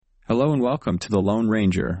Hello and welcome to The Lone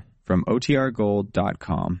Ranger from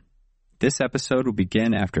OTRGold.com. This episode will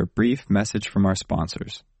begin after a brief message from our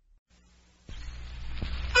sponsors.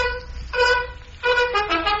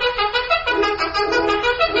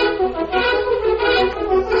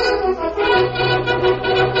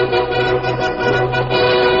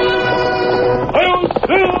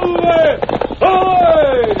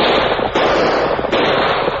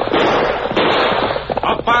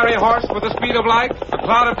 Fiery horse with the speed of light, a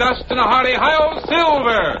cloud of dust, and a hearty hi-yo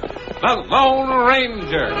Silver, the Lone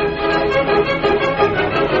Ranger.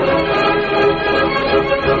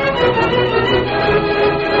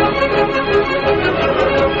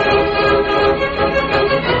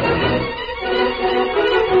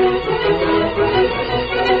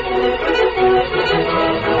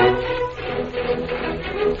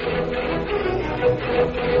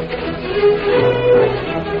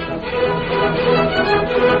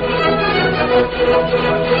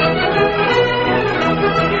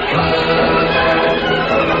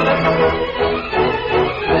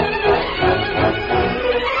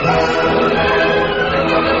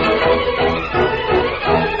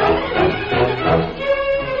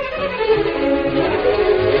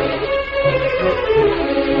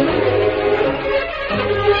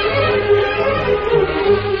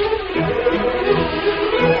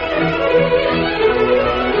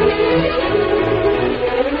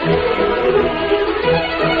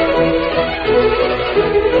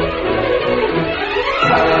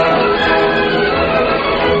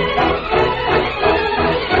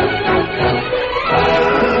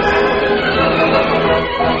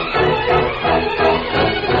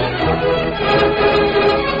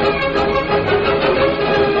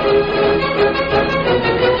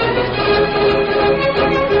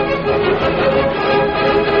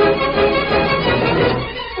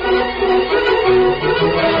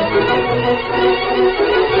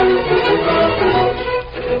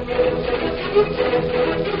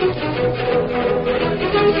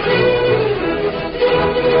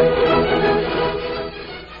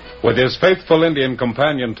 With his faithful Indian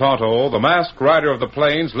companion Tonto, the masked rider of the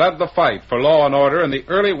plains led the fight for law and order in the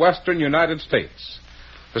early western United States.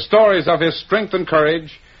 The stories of his strength and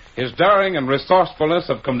courage, his daring and resourcefulness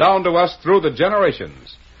have come down to us through the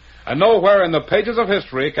generations. And nowhere in the pages of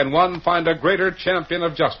history can one find a greater champion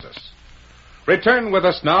of justice. Return with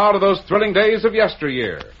us now to those thrilling days of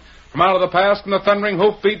yesteryear. From out of the past and the thundering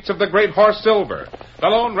hoofbeats of the great horse Silver, the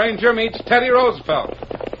Lone Ranger meets Teddy Rosevelt.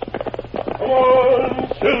 Come on,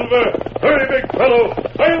 Silver! Hurry, big fellow!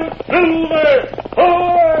 I'm Silver!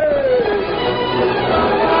 Ahoy!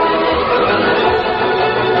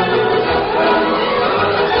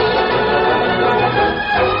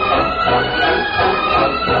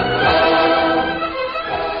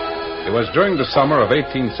 It was during the summer of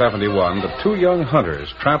 1871 that two young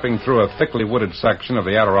hunters, tramping through a thickly wooded section of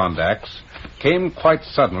the Adirondacks, came quite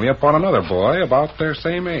suddenly upon another boy about their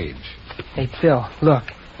same age. Hey, Phil, look.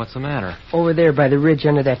 What's the matter? Over there by the ridge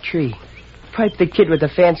under that tree. Pipe the kid with the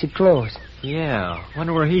fancy clothes. Yeah,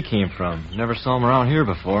 wonder where he came from. Never saw him around here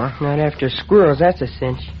before. Not after squirrels, that's a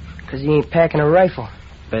cinch. 'Cause he ain't packing a rifle.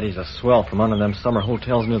 Bet he's a swell from one of them summer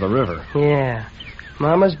hotels near the river. Yeah.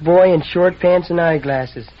 Mama's boy in short pants and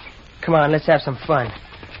eyeglasses. Come on, let's have some fun.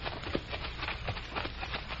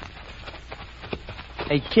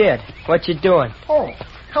 Hey, kid, what you doing? Oh,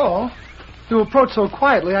 hello. You approached so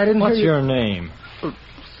quietly I didn't What's hear you. your name?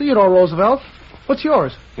 Theodore Roosevelt. What's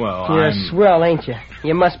yours? Well, You're I'm... a swell, ain't you?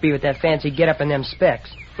 You must be with that fancy get-up and them specs.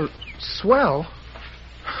 Swell?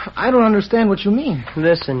 I don't understand what you mean.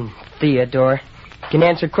 Listen, Theodore. You can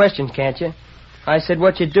answer questions, can't you? I said,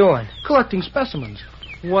 what you doing? Collecting specimens.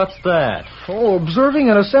 What's that? Oh, observing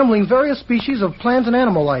and assembling various species of plant and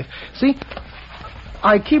animal life. See,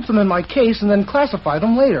 I keep them in my case and then classify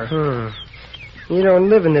them later. You don't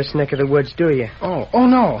live in this neck of the woods, do you? Oh,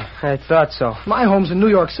 no. I thought so. My home's in New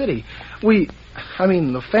York City. The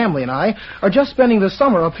family and I, are just spending the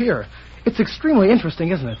summer up here. It's extremely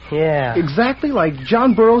interesting, isn't it? Yeah. Exactly like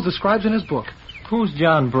John Burroughs describes in his book. Who's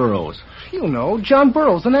John Burroughs? You know, John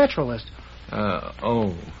Burroughs, the naturalist.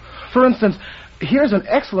 Oh. For instance, here's an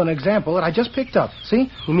excellent example that I just picked up.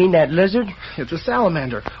 See? You mean that lizard? It's a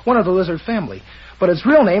salamander, one of the lizard family. But its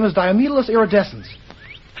real name is Dimetellus iridescens.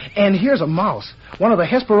 And here's a mouse, one of the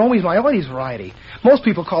Hesperomys myoides variety. Most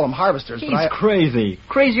people call them harvesters, He's but crazy.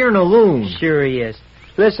 Crazier than a loon. Sure he is.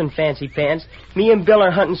 Listen, Fancy Pants, me and Bill are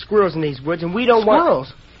hunting squirrels in these woods, and we don't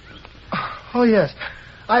Squirrels? Oh, yes.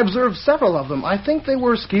 I observed several of them. I think they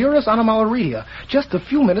were Sciurus animalaridia, just a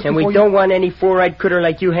few minutes And before we don't want any four-eyed critter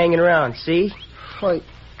like you hanging around, see? Why,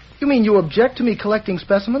 you mean you object to me collecting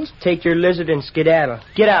specimens? Take your lizard and skedaddle.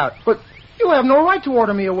 Get out. But you have no right to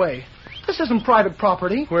order me away. This isn't private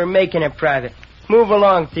property. We're making it private. Move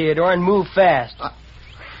along, Theodore, and move fast.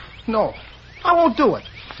 No, I won't do it.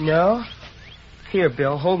 No? Here,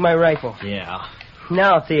 Bill, hold my rifle. Yeah.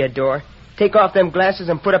 Now, Theodore, take off them glasses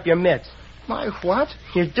and put up your mitts. My what?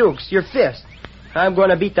 Your dukes, your fist. I'm going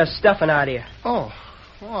to beat the stuffing out of you. Oh,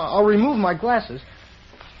 well, I'll remove my glasses.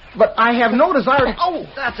 But I have no desire... Oh!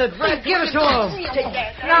 That's it, Red. Give it to him.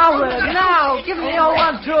 Now, Red, now. Give him the old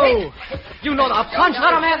 1-2. You know the punch.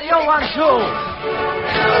 Let him have the old 1-2.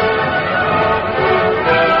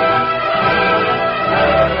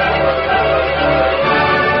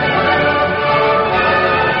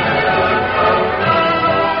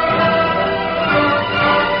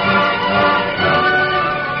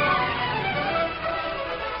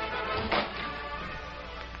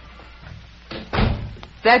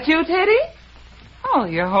 That you, Teddy? Oh,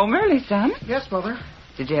 you're home early, son. Yes, Mother.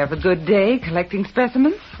 Did you have a good day collecting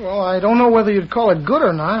specimens? Well, I don't know whether you'd call it good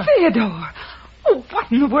or not. Theodore! Oh,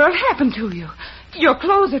 what in the world happened to you? Your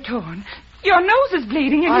clothes are torn. Your nose is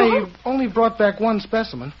bleeding and I only brought back one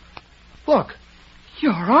specimen. Look.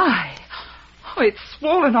 Your eye. Oh, it's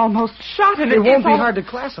swollen, almost shot, and It won't be all... hard to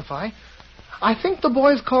classify. I think the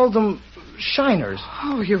boys called them shiners.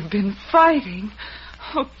 Oh, you've been fighting.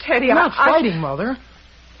 Oh, Teddy, Not fighting, Mother.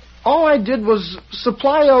 All I did was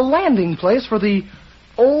supply a landing place for the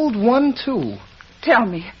old 1-2. Tell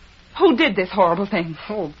me, who did this horrible thing?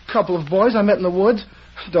 Oh, a couple of boys I met in the woods.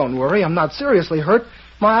 Don't worry, I'm not seriously hurt.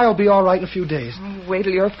 My eye will be all right in a few days. Oh, wait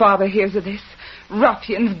till your father hears of this.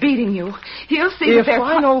 Ruffians beating you. He'll see If that they're...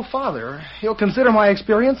 I know Father, he'll consider my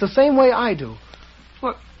experience the same way I do.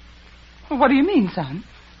 What do you mean, son?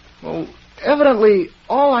 Well, evidently,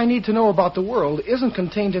 all I need to know about the world isn't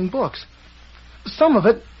contained in books. Some of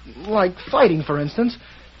it, like fighting, for instance,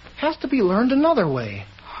 has to be learned another way.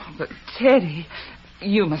 But, Teddy,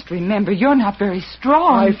 you must remember you're not very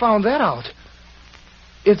strong. I found that out.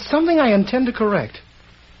 It's something I intend to correct,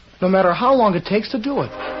 no matter how long it takes to do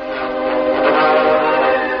it.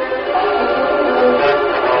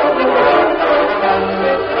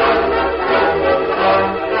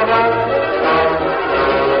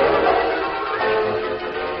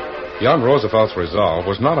 Young Roosevelt's resolve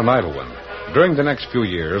was not an idle one. During the next few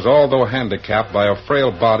years, although handicapped by a frail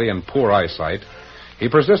body and poor eyesight, he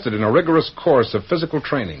persisted in a rigorous course of physical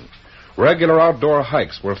training. Regular outdoor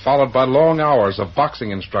hikes were followed by long hours of boxing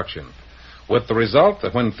instruction, with the result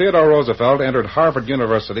that when Theodore Roosevelt entered Harvard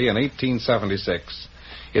University in 1876,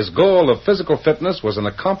 his goal of physical fitness was an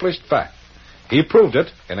accomplished fact. He proved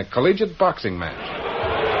it in a collegiate boxing match.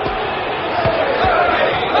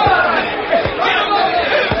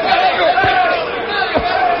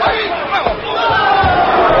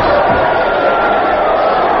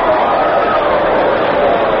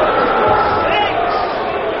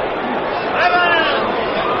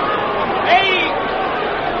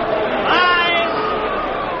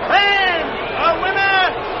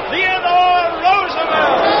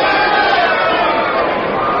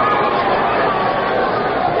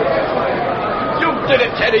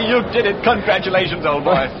 Teddy, you did it. Congratulations, old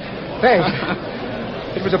boy. Thanks.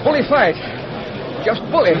 It was a bully fight. Just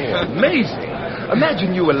bully. Amazing.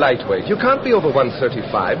 Imagine you a lightweight. You can't be over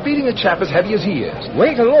 135, beating a chap as heavy as he is.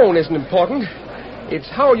 Weight alone isn't important. It's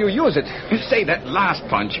how you use it. Say, that last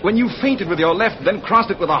punch, when you feinted with your left, then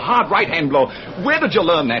crossed it with a hard right-hand blow. Where did you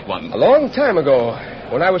learn that one? A long time ago,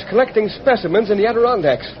 when I was collecting specimens in the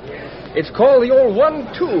Adirondacks. It's called the old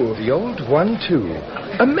 1-2. The old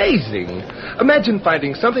 1-2. Amazing. Imagine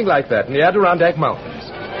finding something like that in the Adirondack Mountains.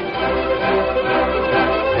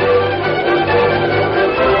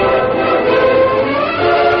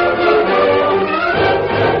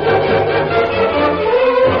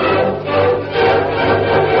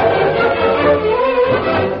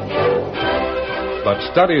 But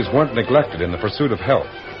studies weren't neglected in the pursuit of health.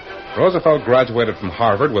 Roosevelt graduated from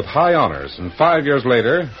Harvard with high honors, and 5 years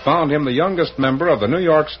later found him the youngest member of the New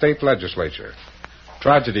York State Legislature.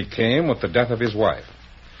 Tragedy came with the death of his wife.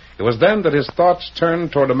 It was then that his thoughts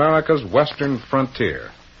turned toward America's western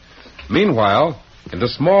frontier. Meanwhile, in the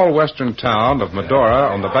small western town of Medora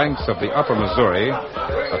on the banks of the upper Missouri,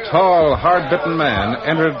 a tall, hard-bitten man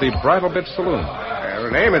entered the Bridle Bit Saloon. Well,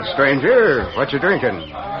 name it, stranger. What you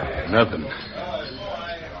drinking? Nothing.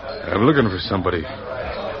 I'm looking for somebody.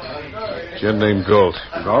 Gent named Galt.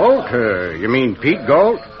 Galt? You mean Pete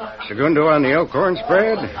Galt? Segundo on the Elkhorn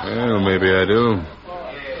spread? Well, maybe I do.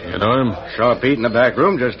 You know him? Saw Pete in the back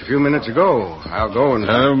room just a few minutes ago. I'll go and...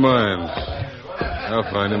 Never mind. I'll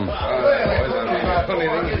find him.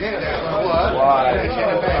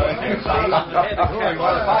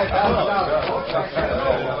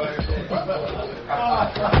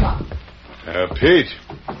 Pete.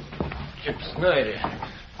 Chip Snyder.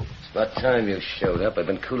 It's about time you showed up. I've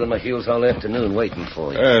been cooling my heels all afternoon waiting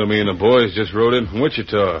for you. Well, me and the boys just rode in from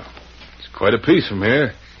Wichita. It's quite a piece from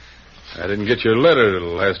here. I didn't get your letter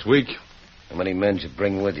last week. How many men did you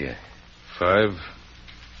bring with you? 5.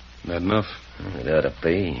 Not enough? It ought to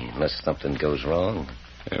be, unless something goes wrong.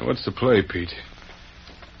 Yeah, what's the play, Pete?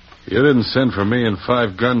 You didn't send for me and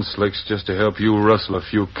 5 gun slicks just to help you rustle a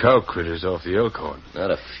few cow critters off the Elkhorn.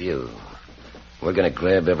 Not a few. We're going to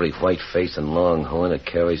grab every whiteface and longhorn that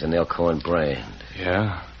carries an Elkhorn brand.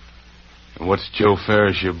 Yeah? And what's Joe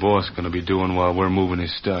Ferris, your boss, going to be doing while we're moving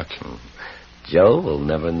his stock? Joe will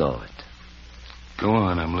never know it. Go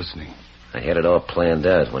on, I'm listening. I had it all planned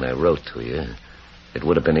out when I wrote to you. It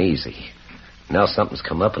would have been easy. Now something's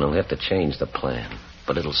come up and I'll have to change the plan.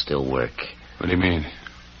 But it'll still work. What do you mean?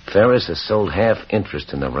 Ferris has sold half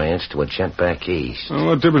interest in the ranch to a gent back east. Well,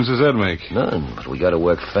 what difference does that make? None, but we got to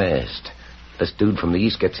work fast. This dude from the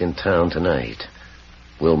east gets in town tonight.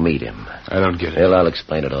 We'll meet him. I don't get it. Well, I'll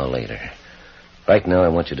explain it all later. Right now, I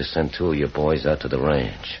want you to send 2 of your boys out to the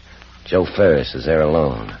ranch. Joe Ferris is there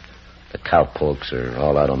alone. The cowpokes are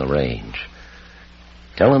all out on the range.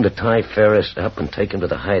 Tell them to tie Ferris up and take him to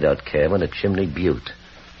the hideout cabin at Chimney Butte.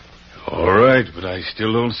 All right, but I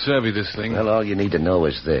still don't savvy this thing. Well, all you need to know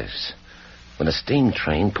is this. When a steam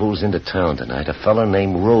train pulls into town tonight, a fellow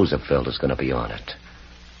named Rosevelt is going to be on it.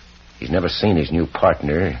 He's never seen his new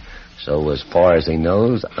partner, so as far as he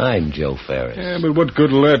knows, I'm Joe Ferris. Yeah, but what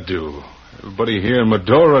good will that do? Everybody here in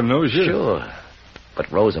Medora knows you. Sure,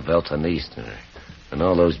 but Roosevelt's an Easterner, and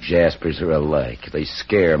all those Jaspers are alike. They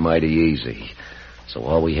scare mighty easy. So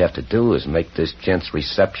all we have to do is make this gent's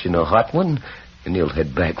reception a hot one, and he'll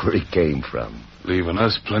head back where he came from. Leaving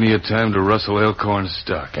us plenty of time to rustle Elkhorn's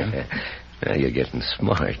stock, huh? Now you're getting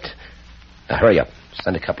smart. Now hurry up.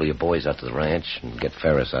 Send a couple of your boys out to the ranch and get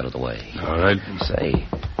Ferris out of the way. All right. Say,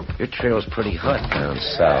 your trail's pretty hot down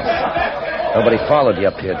south. Nobody followed you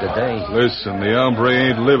up here today. Listen, the hombre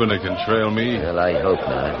ain't living that can trail me. Well, I hope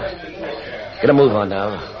not. Get a move on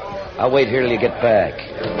now. I'll wait here till you get back.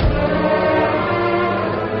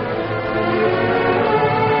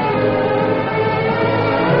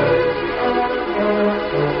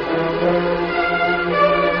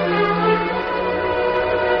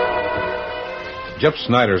 Jip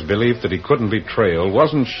Snyder's belief that he couldn't be trailed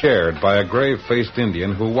wasn't shared by a grave-faced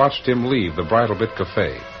Indian who watched him leave the Bridle Bit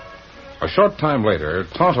Cafe. A short time later,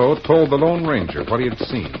 Tonto told the Lone Ranger what he had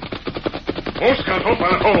seen.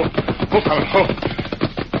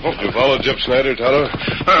 You follow Jip Snyder, Tonto?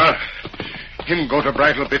 Him go to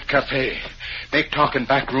Bridle Bit Cafe. They talk in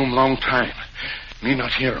back room long time. Me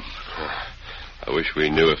not hear him. I wish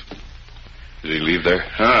we knew if... Did he leave there?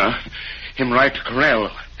 Him ride to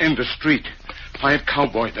corral, end the street. 5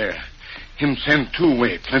 cowboy there. Him send 2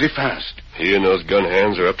 way, plenty fast. He and those gun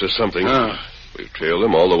hands are up to something. We've trailed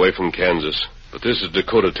them all the way from Kansas. But this is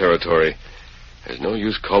Dakota territory. There's no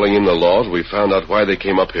use calling in the laws. We found out why they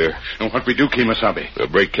came up here. And what we do, Kemosabe? We'll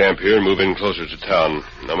break camp here and move in closer to town.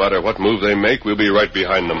 No matter what move they make, we'll be right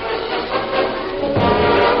behind them.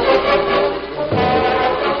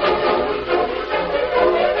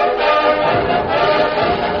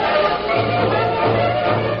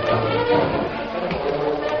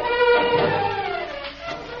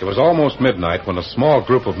 It was almost midnight when a small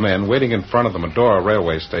group of men waiting in front of the Medora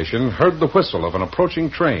railway station heard the whistle of an approaching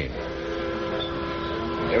train.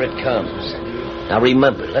 Here it comes. Now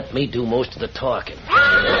remember, let me do most of the talking.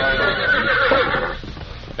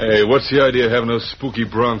 Hey, what's the idea of having those spooky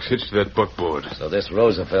broncs hitched to that buckboard? So this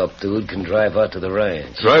Rosevelt dude can drive out to the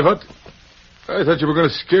ranch. Drive out? I thought you were going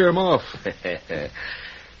to scare him off.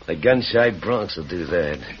 The gun-shy broncs will do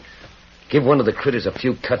that. Give one of the critters a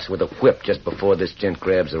few cuts with a whip just before this gent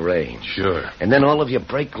grabs the reins. Sure. And then all of you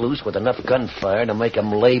break loose with enough gunfire to make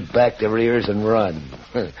them lay back their ears and run.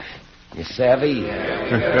 You savvy?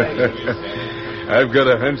 I've got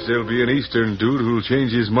a hunch there'll be an Eastern dude who'll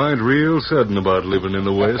change his mind real sudden about living in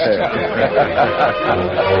the West.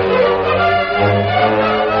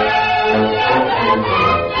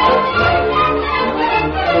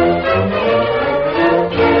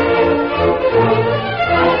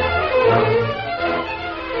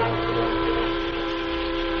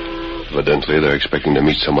 Evidently, they're expecting to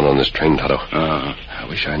meet someone on this train, Tonto. I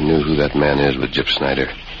wish I knew who that man is with Jip Snyder.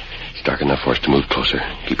 It's dark enough for us to move closer.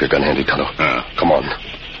 Keep your gun handy, Tonto. Come on.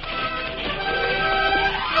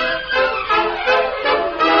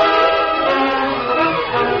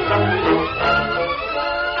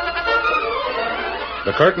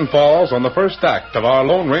 The curtain falls on the first act of our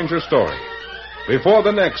Lone Ranger story. Before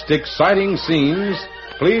the next exciting scenes,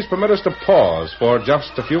 please permit us to pause for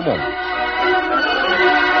just a few moments.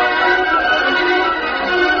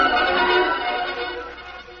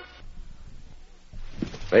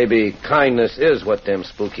 Maybe kindness is what them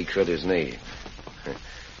spooky critters need.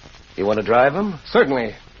 You want to drive them?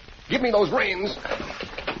 Certainly. Give me those reins.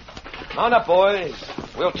 On up, boys.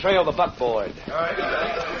 We'll trail the buckboard. All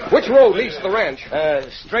right. Which road leads to the ranch?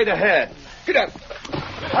 Straight ahead. Get up.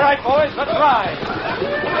 All right, boys, let's ride.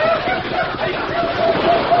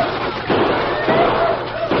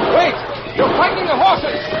 Wait! You're frightening the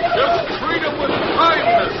horses! Just treat them with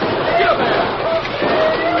kindness. Get up there.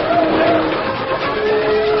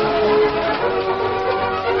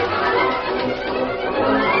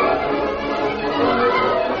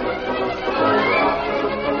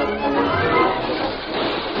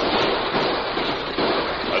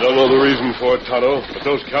 I don't know the reason for it, Tonto, but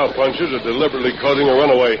those cowpunchers are deliberately causing a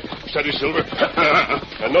runaway. Steady, Silver.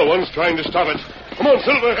 And no one's trying to stop it. Come on,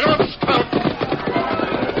 Silver. Get up, stop.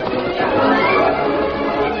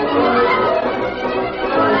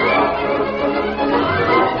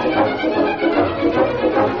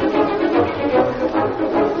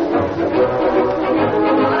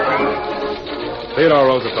 Theodore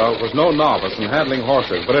Roosevelt was no novice in handling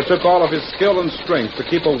horses, but it took all of his skill and strength to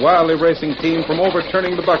keep a wildly racing team from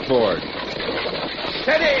overturning the buckboard.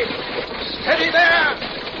 Steady! Steady there!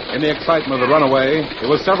 In the excitement of the runaway, it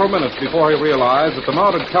was several minutes before he realized that the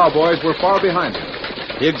mounted cowboys were far behind him.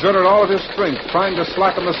 He exerted all of his strength trying to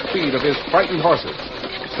slacken the speed of his frightened horses.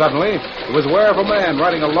 Suddenly, he was aware of a man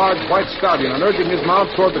riding a large white stallion and urging his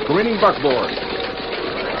mount toward the careening buckboard.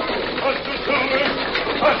 Faster, Silver!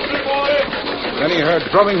 Faster, boy! Then he heard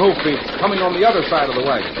drumming hoofbeats coming on the other side of the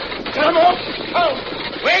wagon. Come on! Oh!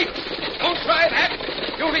 Wait! Don't try that!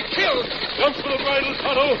 You'll be killed! Jump for the bridle,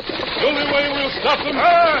 Tonto. The only way we'll stop them.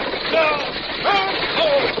 Now!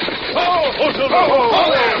 Oh, Silver!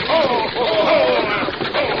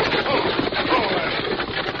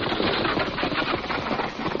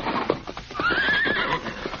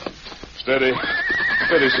 Steady.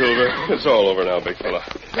 Steady, Silver. It's all over now, big fella.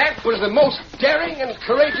 That was the most daring and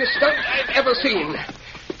courageous stunt I've ever seen.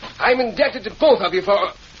 I'm indebted to both of you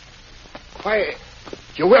for... Why,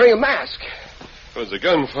 you're wearing a mask. It was the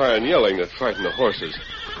gunfire and yelling that frightened the horses.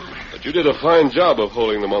 But you did a fine job of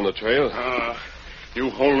holding them on the trail. You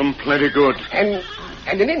hold them plenty good. And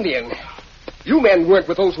an Indian. You men weren't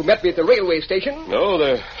with those who met me at the railway station. No,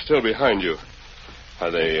 they're still behind you.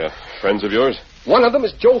 Are they friends of yours? One of them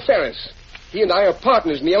is Joe Ferris. He and I are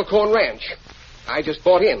partners in the Elkhorn Ranch. I just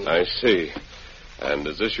bought in. I see. And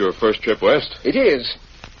is this your first trip west? It is.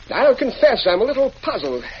 I'll confess I'm a little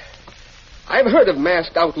puzzled. I've heard of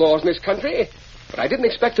masked outlaws in this country, but I didn't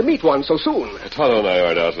expect to meet one so soon. Tonto and I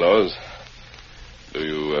aren't outlaws. Do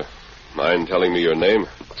you mind telling me your name?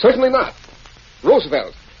 Certainly not.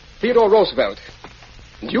 Rosevelt. Theodore Rosevelt.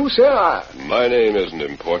 And you, sir, are... My name isn't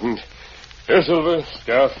important. Here, Silver,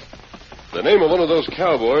 Scout. The name of one of those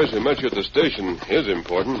cowboys who met you at the station is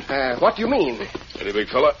important. What do you mean? Steady, big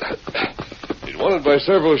fella. He's wanted by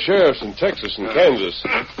several sheriffs in Texas and Kansas.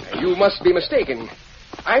 You must be mistaken.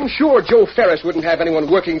 I'm sure Joe Ferris wouldn't have anyone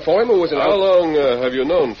working for him who was an... How long have you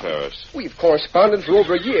known Ferris? We've corresponded for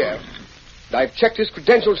over a year. I've checked his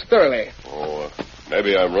credentials thoroughly. Oh,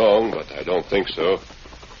 maybe I'm wrong, but I don't think so.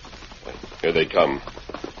 Here they come.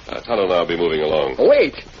 Tonto and I'll be moving along. Oh,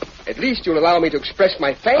 wait. At least you'll allow me to express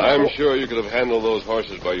my thanks. I'm sure you could have handled those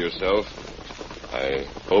horses by yourself. I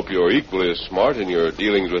hope you're equally as smart in your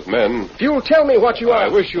dealings with men. If you'll tell me what you are... I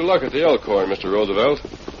wish you luck at the Elkhorn, Mr. Roosevelt.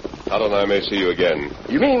 Tonto and I may see you again.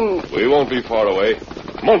 You mean... We won't be far away.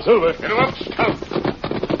 Come on, Silver. Get him up, Scout.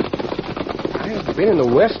 I've been in the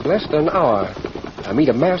West less than an hour. I meet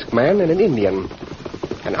a masked man and an Indian.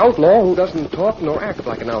 An outlaw who doesn't talk nor act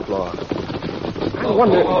like an outlaw. I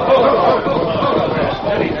wonder...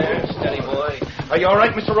 Steady there, steady, boy. Are you all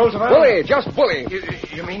right, Mr. Roosevelt? Bully, just bully.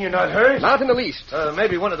 You mean you're not hurt? Not in the least.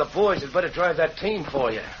 Maybe one of the boys had better drive that team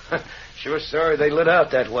for you. Sure sorry they lit out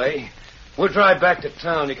that way. We'll drive back to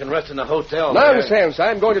town. You can rest in the hotel. Nonsense.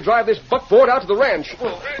 I'm going to drive this buckboard out to the ranch.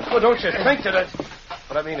 Well, don't you think that it...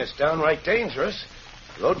 But I mean, it's downright dangerous.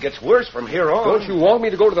 The road gets worse from here on. Don't you want me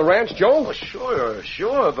to go to the ranch, Joe? Oh,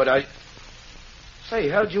 sure, but I... Say,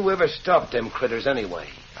 how'd you ever stop them critters anyway?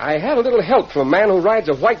 I had a little help from a man who rides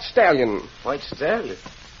a white stallion. White stallion?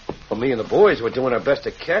 Well, me and the boys were doing our best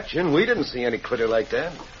to catch you, and we didn't see any critter like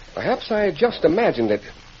that. Perhaps I just imagined it.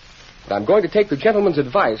 But I'm going to take the gentleman's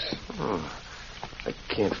advice. I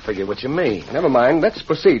can't figure what you mean. Never mind. Let's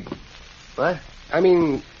proceed. What? I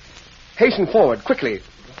mean, hasten forward, quickly.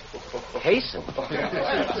 Hasten?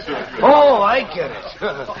 Oh, I get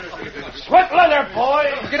it. Sweat leather, boy!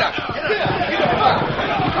 Get up.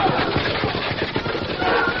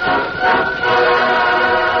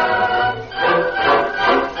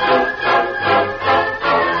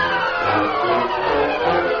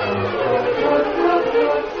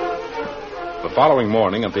 following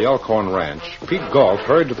morning at the Elkhorn Ranch, Pete Galt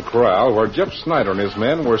hurried to the corral where Jip Snyder and his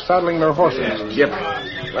men were saddling their horses. Jip,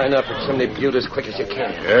 line up at Chimney Butte as quick as you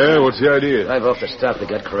can. Yeah, what's the idea? Drive off the stock we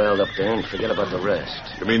got corralled up there and forget about the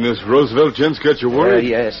rest. You mean this Rosevelt gent's got you worried?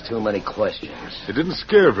 Yeah, he asked too many questions. He didn't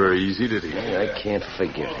scare very easy, did he? Yeah, I can't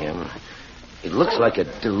figure him. He looks like a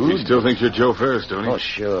dude. He still thinks you're Joe Ferris, don't he? Oh,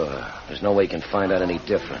 sure. There's no way he can find out any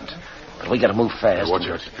different. But we gotta move fast. Watch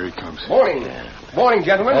out. Here he comes. Morning. Morning,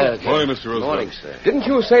 gentlemen. Morning, Mr. Roosevelt. Morning, sir. Didn't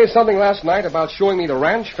you say something last night about showing me the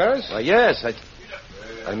ranch, Ferris? Yes,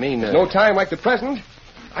 I mean... No time like the present.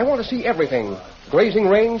 I want to see everything. Grazing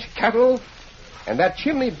range, cattle, and that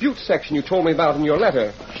Chimney Butte section you told me about in your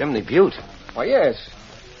letter. Chimney Butte? Why, yes.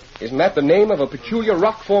 Isn't that the name of a peculiar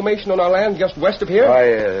rock formation on our land just west of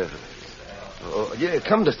here? Yeah,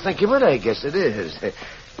 come to think of it, I guess it is.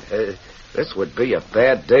 This would be a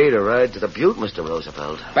bad day to ride to the Butte, Mr.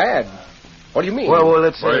 Roosevelt. Bad? What do you mean? Well,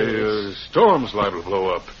 it's... storm's liable to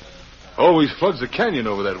blow up. Always floods the canyon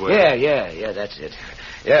over that way. Yeah, that's it.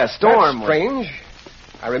 Yeah, storm. That's strange.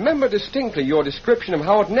 I remember distinctly your description of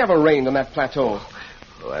how it never rained on that plateau.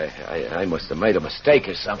 Oh, I must have made a mistake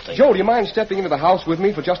or something. Joe, do you mind stepping into the house with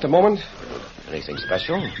me for just a moment? Anything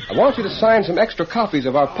special? I want you to sign some extra copies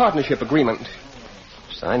of our partnership agreement.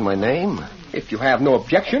 Sign my name? If you have no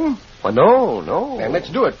objection. Well, no. Then let's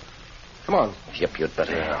do it. Come on. Yep, you'd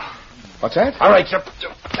better. Yeah. What's that? All right, Chip.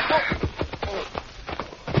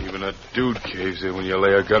 Even a dude caves in when you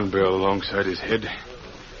lay a gun barrel alongside his head.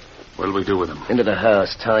 What'll we do with him? Into the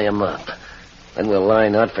house, tie him up. Then we'll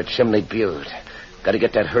line out for Chimney Butte. Got to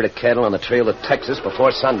get that herd of cattle on the trail to Texas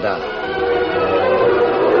before sundown.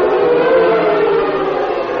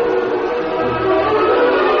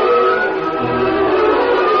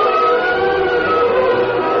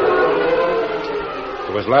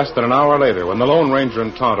 It was less than an hour later when the Lone Ranger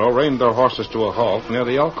and Tonto reined their horses to a halt near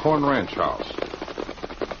the Elkhorn Ranch house.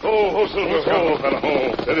 Ho, Silver, ho, fella,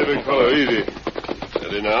 ho. Steady, big fellow, easy.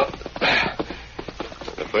 Steady now.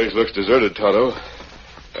 The place looks deserted, Tonto.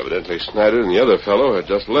 Evidently Snyder and the other fellow had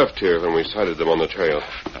just left here when we sighted them on the trail.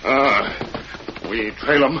 We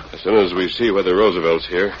trail them. As soon as we see whether Roosevelt's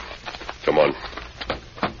here. Come on.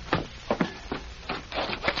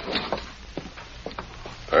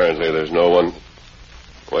 Apparently there's no one.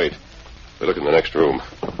 Wait. We look in the next room.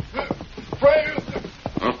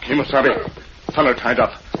 Kemosabe. Feller tied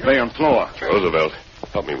up. Lay on floor. Roosevelt,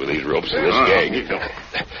 help me with these ropes and this gag.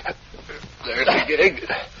 There's the gag.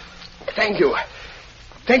 Thank you.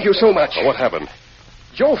 Thank you so much. Well, what happened?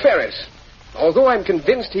 Joe Ferris. Although I'm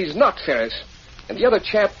convinced he's not Ferris. And the other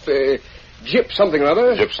chap, Jip something or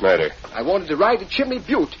other. Jip Snyder. I wanted to ride to Chimney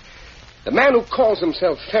Butte. The man who calls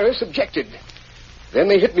himself Ferris objected. Then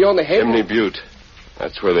they hit me on the head. Chimney Butte.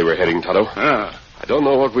 That's where they were heading, Tonto. I don't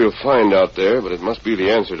know what we'll find out there, but it must be the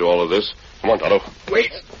answer to all of this. Come on, Tonto.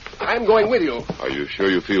 Wait. I'm going with you. Are you sure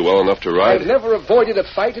you feel well enough to ride? I've never avoided a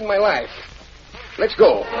fight in my life. Let's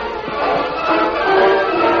go.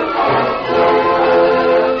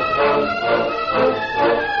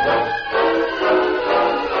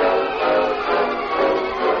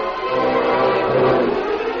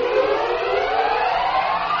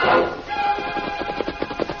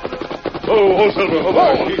 Oh, Silver,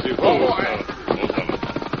 oh, easy.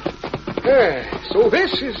 So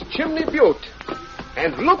this is Chimney Butte.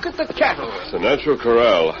 And look at the cattle. It's a natural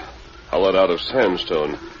corral, hollowed out of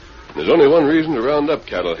sandstone. There's only one reason to round up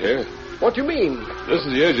cattle here. What do you mean? This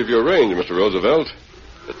is the edge of your range, Mr. Roosevelt.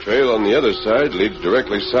 The trail on the other side leads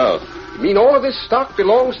directly south. You mean all of this stock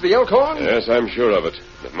belongs to the Elkhorn? Yes, I'm sure of it.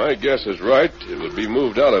 If my guess is right, it would be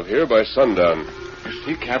moved out of here by sundown. You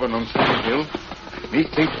see cabin on Sunny Hill? Me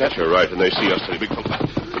think that... You're right, and they see us, big fella.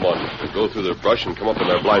 Come on, we'll go through the brush and come up on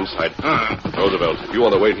their blind side. Roosevelt, if you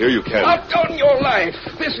want to wait here, you can. Not on your life.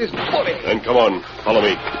 This is bully. Then come on, follow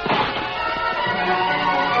me.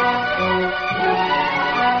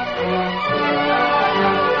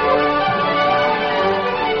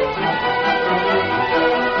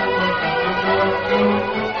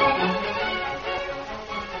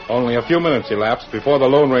 Only a few minutes elapsed before the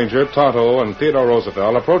Lone Ranger, Tonto, and Theodore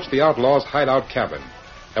Roosevelt approached the outlaws' hideout cabin.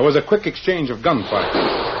 There was a quick exchange of gunfire.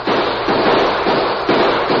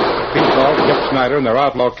 Pete Galt, Jip Snyder, and their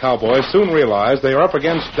outlaw cowboys soon realized they were up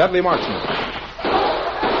against deadly marksmen.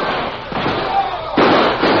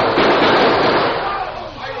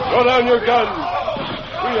 Throw down your guns.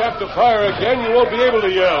 We have to fire again. You won't be able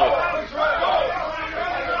to yell.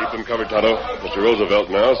 Keep them covered, Tonto. Mr. Roosevelt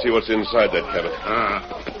now. See what's inside that cabin.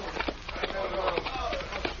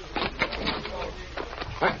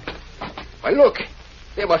 Why, look.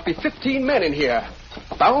 There must be 15 men in here,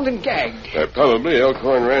 bound and gagged. They're probably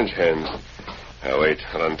Elkhorn Ranch hands. Now, wait.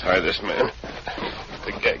 I'll untie this man.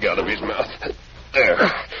 the gag out of his mouth.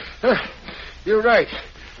 There. You're right.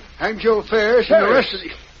 I'm Joe Ferris, and the rest of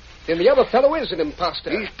the... And the other fellow is an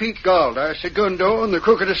imposter. He's Pete Galt, our segundo, and the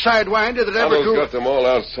crookedest sidewinder that ever... Tonto's got them all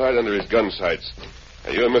outside under his gun sights.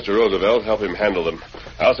 Now, you and Mr. Rosevelt help him handle them.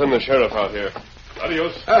 I'll send the sheriff out here.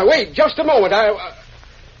 Adios. Wait, just a moment.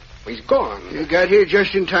 He's gone. You got here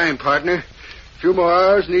just in time, partner. A few more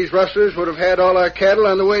hours, and these rustlers would have had all our cattle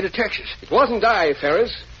on the way to Texas. It wasn't I,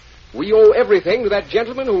 Ferris. We owe everything to that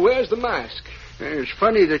gentleman who wears the mask. It's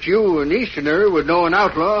funny that you, an Easterner, would know an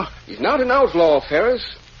outlaw. He's not an outlaw, Ferris.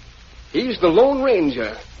 He's the Lone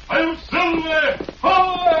Ranger. I'm Silver!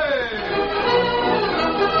 Hoy!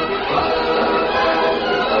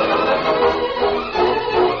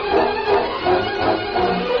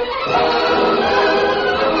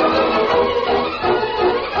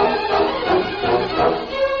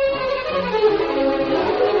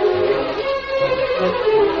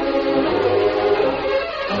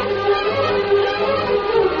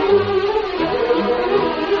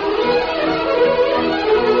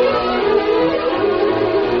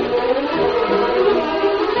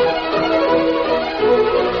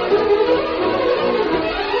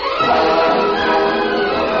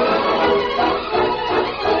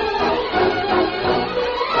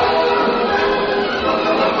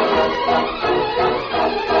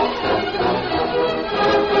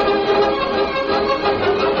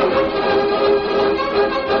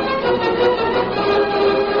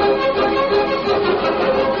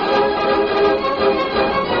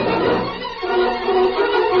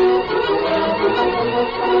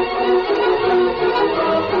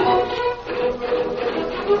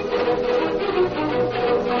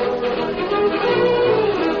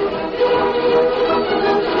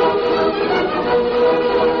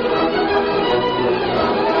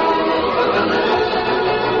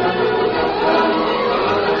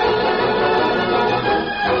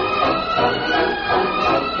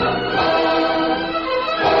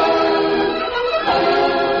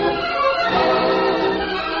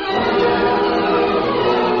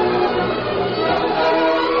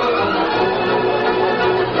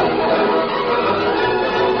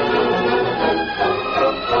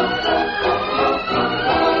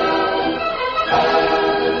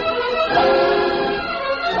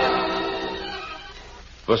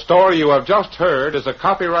 The story you have just heard is a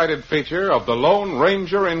copyrighted feature of the Lone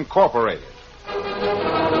Ranger Incorporated.